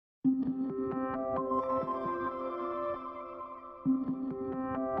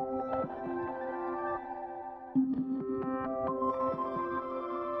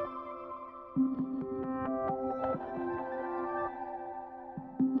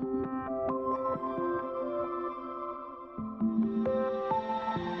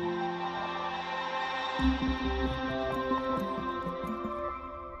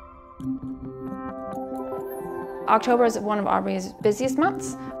October is one of Aubrey's busiest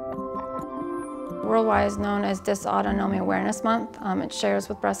months. Worldwide is known as Dysautonomia Awareness Month. It shares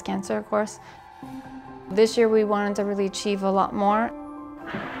with breast cancer, of course. This year we wanted to really achieve a lot more.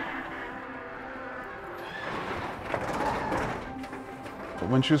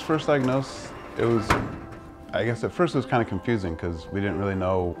 When she was first diagnosed, it was, I guess at first it was kind of confusing because we didn't really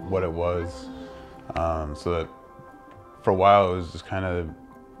know what it was. So that for a while it was just kind of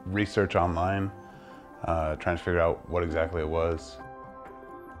research online, trying to figure out what exactly it was.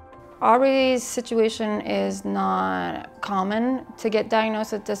 Aubrey's situation is not common to get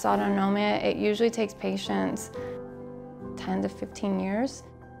diagnosed with dysautonomia. It usually takes patients 10 to 15 years.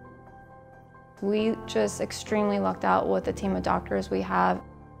 We just extremely lucked out with the team of doctors we have.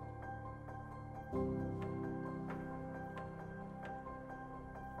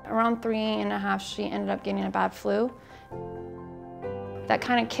 Around 3.5, she ended up getting a bad flu. That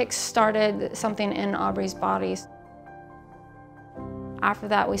kind of kick-started something in Aubrey's body. After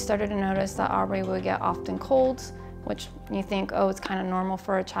that, we started to notice that Aubrey would get often colds, which you think, oh, it's kind of normal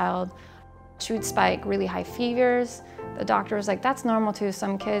for a child. She would spike really high fevers. The doctor was like, that's normal too.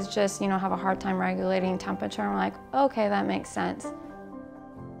 Some kids just, have a hard time regulating temperature. And we're like, okay, that makes sense.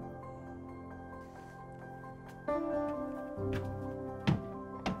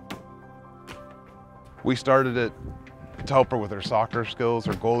 We started it to help her with her soccer skills,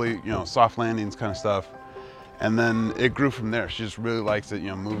 her goalie, soft landings kind of stuff. And then it grew from there. She just really likes it,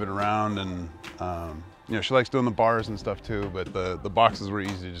 moving around, and she likes doing the bars and stuff too, but the boxes were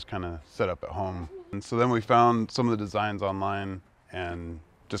easy to just kind of set up at home. And so then we found some of the designs online and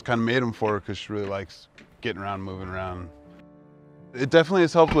just kind of made them for her because she really likes getting around, moving around. It definitely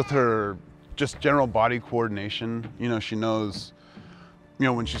has helped with her just general body coordination. She knows,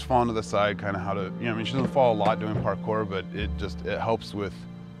 when she's falling to the side, kind of how to, she doesn't fall a lot doing parkour, but it helps with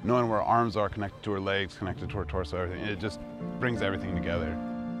knowing where her arms are connected to her legs, connected to her torso, everything. It just brings everything together.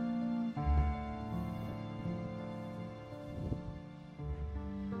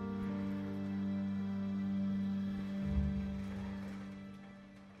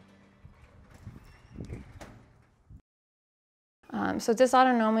 So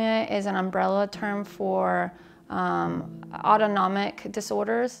dysautonomia is an umbrella term for autonomic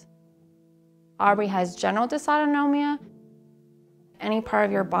disorders. Aubrey has general dysautonomia. Any part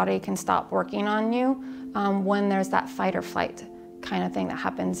of your body can stop working on you when there's that fight or flight kind of thing that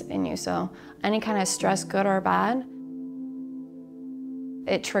happens in you. So any kind of stress, good or bad,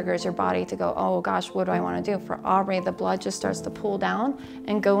 it triggers your body to go, oh gosh, what do I want to do? For Aubrey, the blood just starts to pull down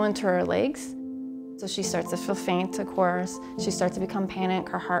and go into her legs. So she starts to feel faint, of course. She starts to become panic.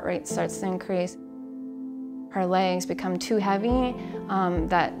 Her heart rate starts to increase. Her legs become too heavy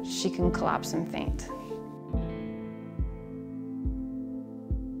that she can collapse and faint.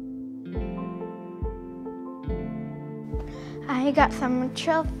 I got some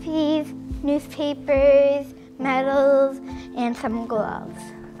trophies, newspapers, medals, and some gloves.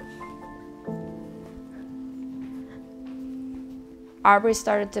 Aubrey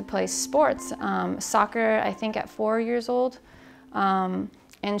started to play sports, soccer, I think at 4 years old.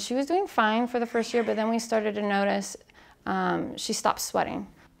 And she was doing fine for the first year, but then we started to notice she stopped sweating.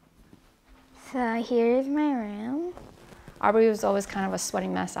 So here's my room. Aubrey was always kind of a sweaty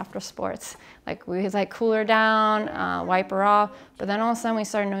mess after sports. Like we would cool her down, wipe her off, but then all of a sudden we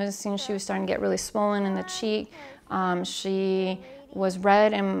started noticing she was starting to get really swollen in the cheek. She was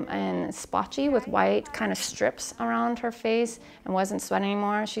red and splotchy with white kind of strips around her face and wasn't sweating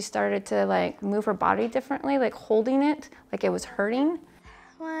anymore. She started to move her body differently, holding it, like it was hurting.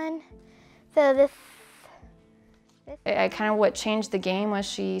 So this kind of what changed the game was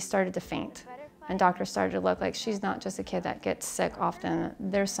she started to faint. And doctors started to look like she's not just a kid that gets sick often.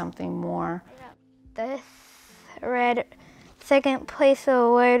 There's something more. This red second place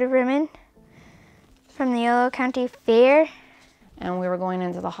award ribbon from the Yolo County Fair. And we were going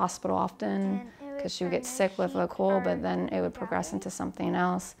into the hospital often because she would get sick with a cold, but then it would progress into something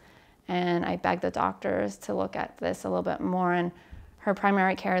else. And I begged the doctors to look at this a little bit more, and her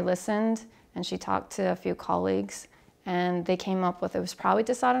primary care listened, and she talked to a few colleagues, and they came up with it was probably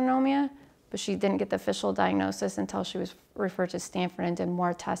dysautonomia, but she didn't get the official diagnosis until she was referred to Stanford and did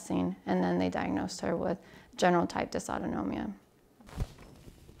more testing, and then they diagnosed her with general type dysautonomia.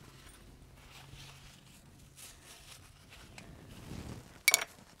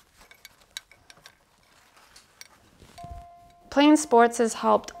 Playing sports has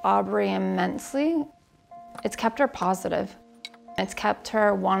helped Aubrey immensely. It's kept her positive. It's kept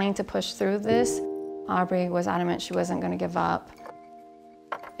her wanting to push through this. Aubrey was adamant she wasn't going to give up.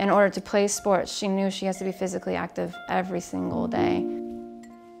 In order to play sports, she knew she has to be physically active every single day.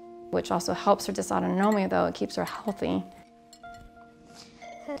 which also helps her dysautonomia though. It keeps her healthy.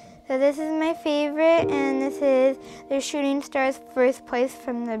 So this is my favorite, and this is the shooting stars first place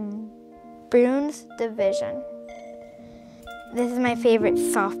from the Bruins division. This is my favorite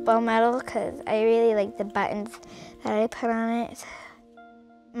softball medal because I really like the buttons that I put on it.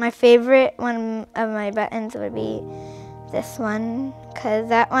 My favorite one of my buttons would be this one because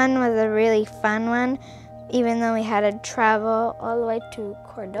that one was a really fun one, even though we had to travel all the way to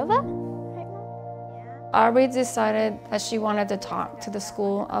Cordova. Aubrey decided that she wanted to talk to the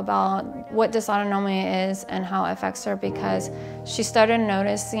school about what dysautonomia is and how it affects her, because she started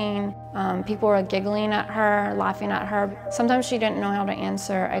noticing people were giggling at her, laughing at her. Sometimes she didn't know how to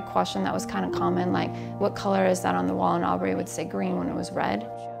answer a question that was kind of common, like, what color is that on the wall? And Aubrey would say green when it was red.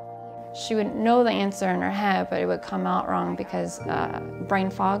 She would know the answer in her head, but it would come out wrong because brain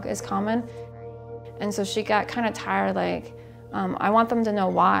fog is common. And so she got kind of tired, like, I want them to know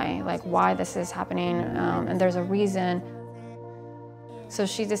why, like why this is happening, and there's a reason. So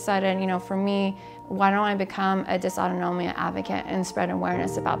she decided, you know, for me, why don't I become a dysautonomia advocate and spread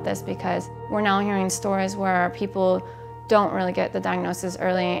awareness about this, because we're now hearing stories where people don't really get the diagnosis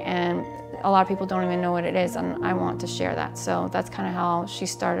early and a lot of people don't even know what it is, and I want to share that. So that's kind of how she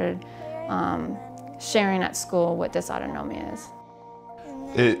started sharing at school what dysautonomia is.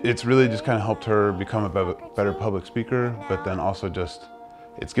 It's really just kind of helped her become a better public speaker, but then also just,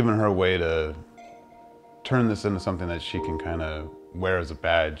 it's given her a way to turn this into something that she can kind of wear as a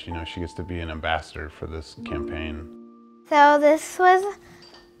badge. You know, she gets to be an ambassador for this campaign. So this was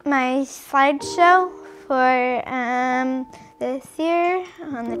my slideshow for this year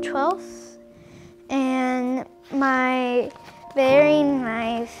on the 12th. And my very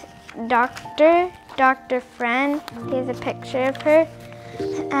nice doctor friend, here's a picture of her.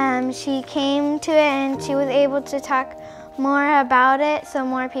 She came to it and she was able to talk more about it so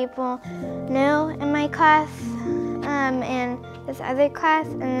more people knew in my class and this other class.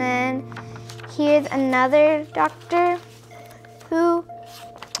 And then here's another doctor who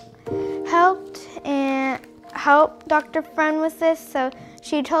helped Dr. Friend with this. So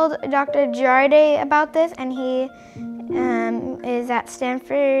she told Dr. Jarde about this, and he is at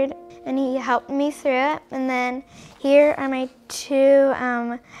Stanford, and he helped me through it. And then here are my two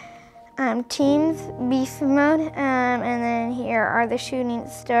teams, beast mode, and then here are the shooting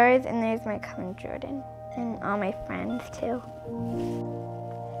stars, and there's my cousin Jordan, and all my friends too.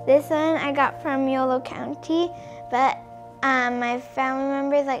 This one I got from Yolo County, but my family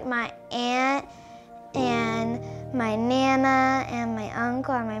members, like my aunt and my nana and my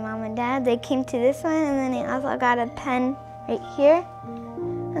uncle and my mom and dad, they came to this one, and then I also got a pen right here.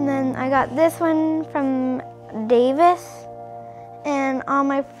 And then I got this one from Davis, and all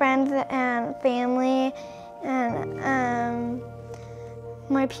my friends and family and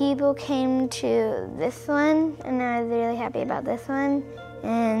more people came to this one, and I was really happy about this one.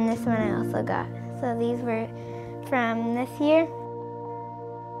 And this one I also got. So these were from this year.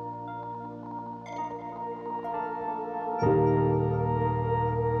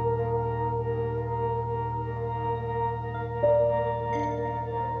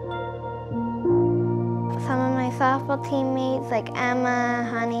 Some of my softball teammates, like Emma,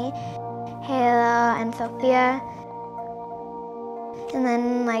 Honey, Halo, and Sophia. And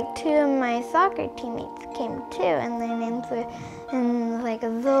then like two of my soccer teammates came too, and their names were, and like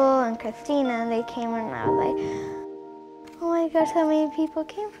Azul and Christina, they came, and I was like, oh my gosh, so many people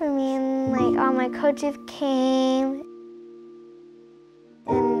came for me, and like all my coaches came.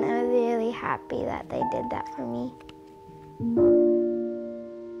 And I was really happy that they did that for me.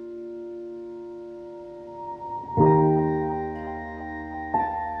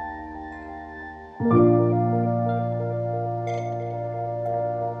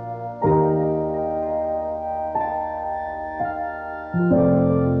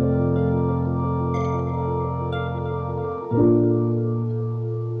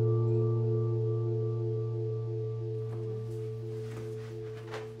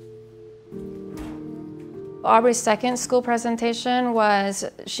 Aubrey's second school presentation was,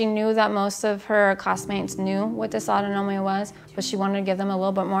 she knew that most of her classmates knew what dysautonomia was, but she wanted to give them a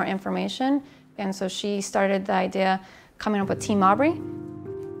little bit more information. And so she started the idea coming up with Team Aubrey.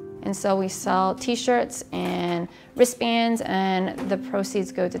 And so we sell t-shirts and wristbands, and the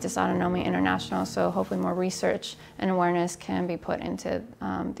proceeds go to Dysautonomia International. So hopefully more research and awareness can be put into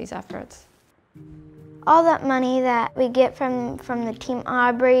these efforts. All that money that we get from the Team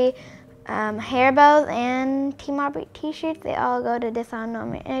Aubrey hair bows and Team Aubrey t-shirts, they all go to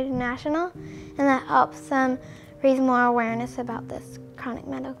Dysautonomia International, and that helps them raise more awareness about this chronic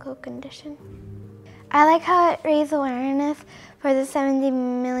medical condition. I like how it raised awareness for the 70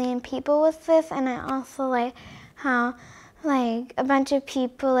 million people with this, and I also like how like a bunch of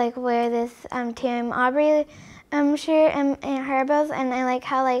people like wear this Team Aubrey shirt and hairbells, and I like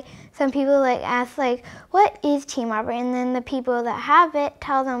how like some people like ask like, what is Team Aubrey? And then the people that have it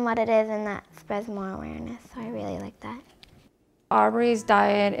tell them what it is, and that spreads more awareness. So I really like that. Aubrey's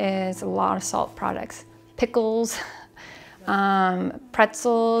diet is a lot of salt products, pickles,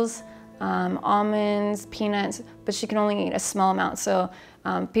 pretzels, almonds, peanuts, but she can only eat a small amount. So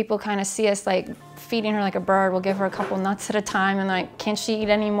people kind of see us like feeding her like a bird. We'll give her a couple nuts at a time and like, can she eat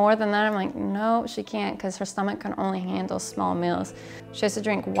any more than that? I'm like, no, she can't, because her stomach can only handle small meals. She has to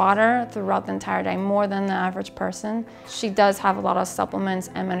drink water throughout the entire day, more than the average person. She does have a lot of supplements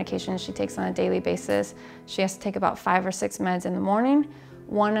and medications she takes on a daily basis. She has to take about 5 or 6 meds in the morning,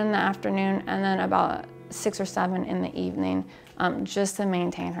 1 in the afternoon, and then about 6 or 7 in the evening, just to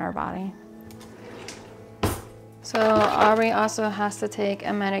maintain her body. So Aubrey also has to take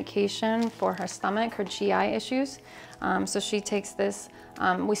a medication for her stomach, her GI issues. So she takes this,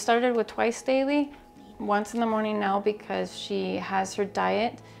 we started with twice daily, once in the morning now, because she has her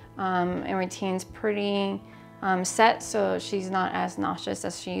diet and routine's pretty set, so she's not as nauseous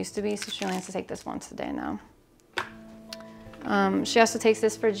as she used to be, so she only has to take this once a day now. She also takes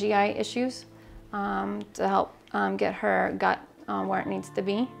this for GI issues to help get her gut where it needs to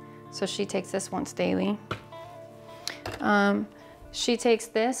be. So she takes this once daily. She takes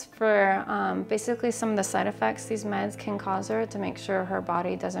this for basically some of the side effects these meds can cause her, to make sure her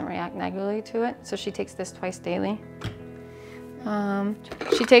body doesn't react negatively to it. So she takes this twice daily.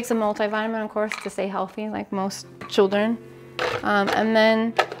 She takes a multivitamin, of course, to stay healthy, like most children. And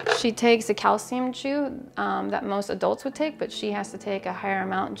then she takes a calcium chew that most adults would take, but she has to take a higher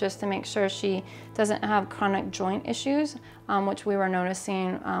amount just to make sure she doesn't have chronic joint issues, which we were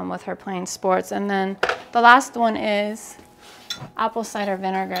noticing with her playing sports. And then the last one is apple cider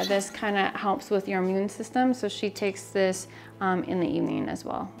vinegar. This kind of helps with your immune system, so she takes this in the evening as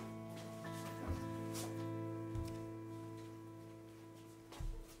well.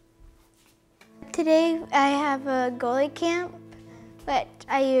 Today I have a goalie camp, but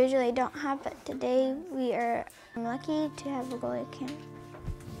I usually don't have, but today I'm lucky to have a goalie camp.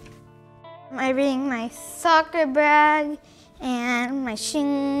 I bring my soccer bag and my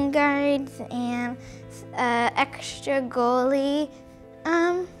shin guards and extra goalie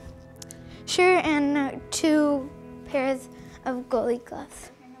shirt and 2 pairs of goalie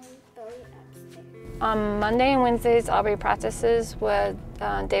gloves. On Monday and Wednesdays, Aubrey practices with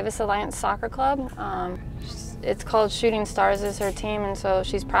Davis Alliance Soccer Club. It's called Shooting Stars is her team, and so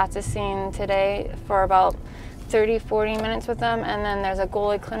she's practicing today for about 30-40 minutes with them, and then there's a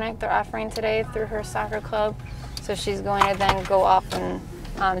goalie clinic they're offering today through her soccer club. So she's going to then go off and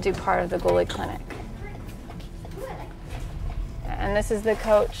do part of the goalie clinic. And this is the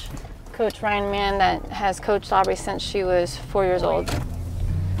coach, Coach Ryan Mann, that has coached Aubrey since she was 4 years old,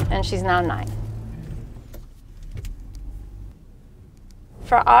 and she's now 9.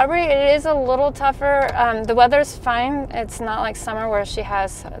 For Aubrey, it is a little tougher. The weather's fine. It's not like summer where she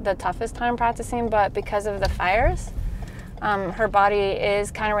has the toughest time practicing, but because of the fires, her body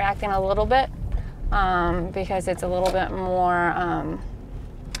is kind of reacting a little bit because it's a little bit more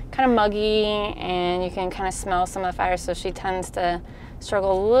kind of muggy, and you can kind of smell some of the fire, so she tends to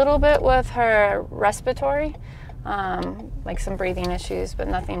struggle a little bit with her respiratory, like some breathing issues, but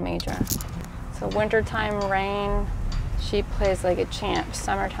nothing major. So wintertime rain, she plays like a champ.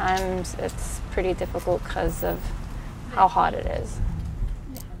 Summertime, it's pretty difficult because of how hot it is.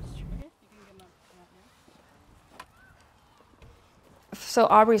 So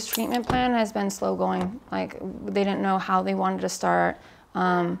Aubrey's treatment plan has been slow going. Like, they didn't know how they wanted to start.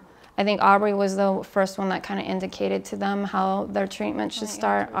 I think Aubrey was the first one that kind of indicated to them how their treatment should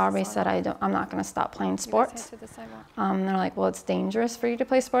start. Aubrey said, I'm not going to stop playing sports. They're like, well, it's dangerous for you to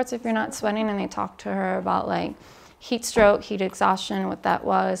play sports if you're not sweating. And they talked to her about like heat stroke, heat exhaustion, what that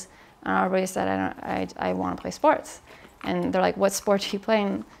was. And Aubrey said, I want to play sports. And they're like, what sport do you play?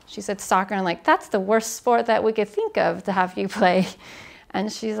 And she said, soccer. And like, that's the worst sport that we could think of to have you play.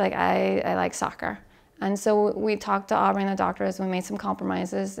 And she's like, I like soccer. And so we talked to Aubrey and the doctors, we made some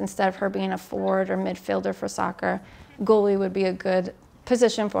compromises. Instead of her being a forward or midfielder for soccer, goalie would be a good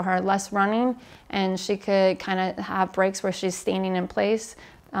position for her, less running, and she could kind of have breaks where she's standing in place.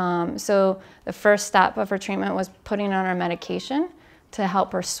 So the first step of her treatment was putting on her medication to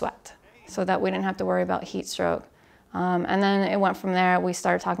help her sweat so that we didn't have to worry about heat stroke. And then it went from there. We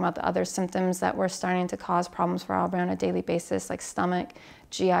started talking about the other symptoms that were starting to cause problems for Aubrey on a daily basis, like stomach,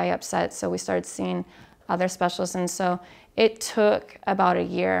 GI upset. So we started seeing other specialists. And so it took about a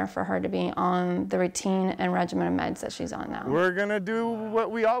year for her to be on the routine and regimen of meds that she's on now. We're gonna do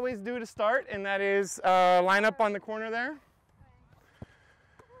what we always do to start, and that is line up on the corner there.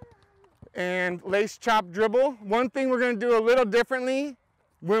 And lace, chop, dribble. One thing we're gonna do a little differently,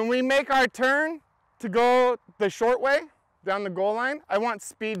 when we make our turn to go the short way, down the goal line, I want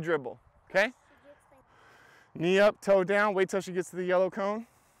speed dribble, okay? Knee up, toe down, wait till she gets to the yellow cone.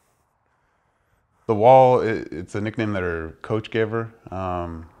 The wall, it's a nickname that her coach gave her,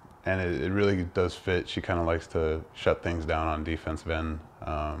 and it really does fit. She kind of likes to shut things down on defensive end.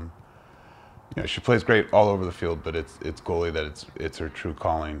 You know, she plays great all over the field, but it's goalie that it's her true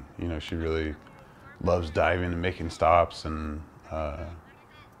calling. You know, she really loves diving and making stops, and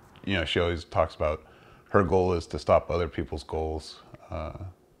you know, she always talks about her goal is to stop other people's goals.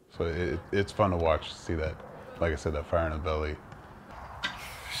 So it's fun to watch, see that, like I said, that fire in the belly.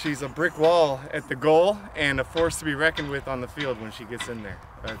 She's a brick wall at the goal and a force to be reckoned with on the field when she gets in there.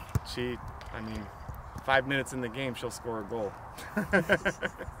 I mean, 5 minutes in the game, she'll score a goal.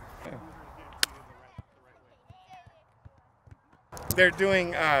 They're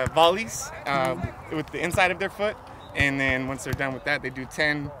doing volleys with the inside of their foot, and then once they're done with that, they do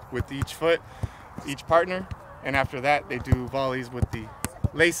 10 with each foot, each partner, and after that, they do volleys with the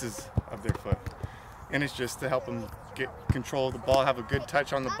laces of their foot. And it's just to help them get control of the ball, have a good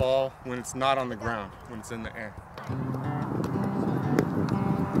touch on the ball when it's not on the ground, when it's in the air.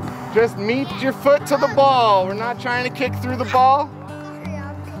 Just meet your foot to the ball. We're not trying to kick through the ball.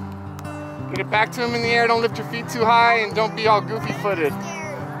 Get it back to him in the air. Don't lift your feet too high, and don't be all goofy footed.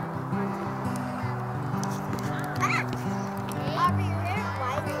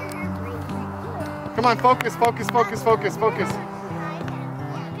 Come on, focus, focus, focus, focus, focus.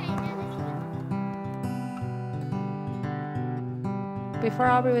 Before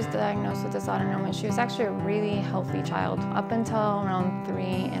Aubrey was diagnosed with dysautonomia, she was actually a really healthy child. Up until around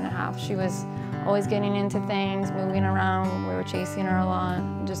 3.5, she was always getting into things, moving around. We were chasing her a lot,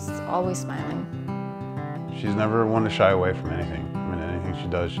 just always smiling. She's never one to shy away from anything. I mean, anything she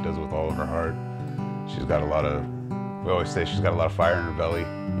does with all of her heart. She's got a lot of, we always say she's got a lot of fire in her belly.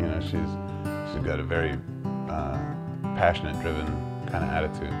 You know, she's got a very passionate, driven kind of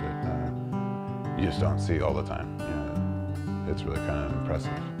attitude that you just don't see all the time. You know, it's really kind of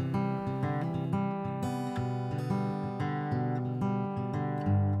impressive.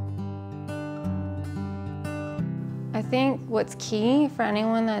 I think what's key for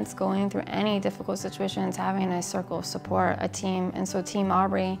anyone that's going through any difficult situation is having a circle of support, a team. And so Team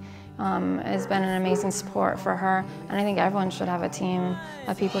Aubrey has been an amazing support for her. And I think everyone should have a team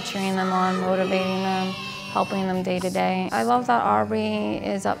of people cheering them on, motivating them, helping them day to day. I love that Aubrey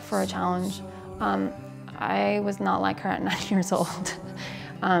is up for a challenge. I was not like her at 9 years old.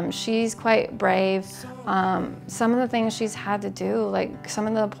 She's quite brave. Some of the things she's had to do, like some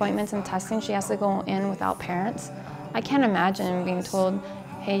of the appointments and testing, she has to go in without parents. I can't imagine being told,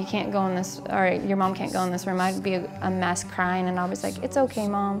 hey, you can't go in this, or your mom can't go in this room. I'd be a mess crying, and I was like, it's okay,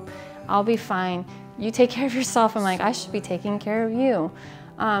 Mom, I'll be fine. You take care of yourself. I'm like, I should be taking care of you.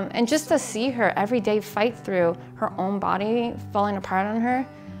 And just to see her every day fight through her own body falling apart on her,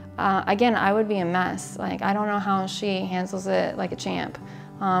 again, I would be a mess. Like, I don't know how she handles it like a champ.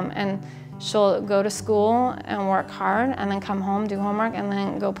 And she'll go to school and work hard and then come home, do homework, and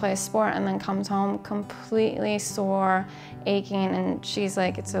then go play a sport, and then comes home completely sore, aching, and she's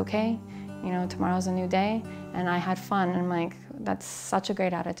like, it's okay. You know, tomorrow's a new day, and I had fun. And I'm like, that's such a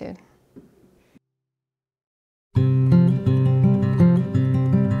great attitude.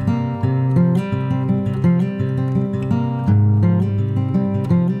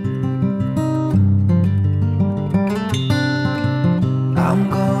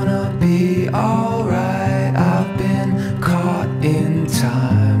 Alright, I've been caught in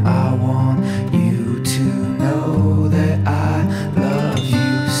time. I want you to know that I love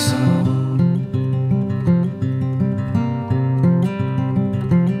you so.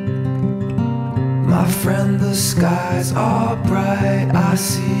 My friend, the skies are bright. I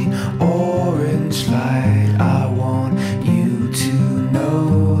see orange light. I want you to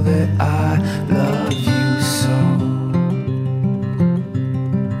know that I love you so.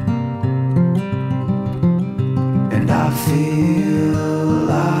 I feel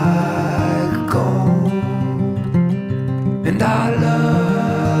like gold, and I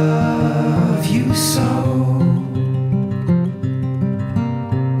love you so.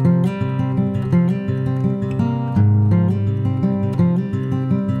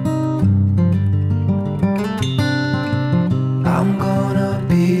 I'm gonna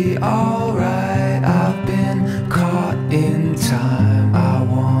be alright. I've been caught in time.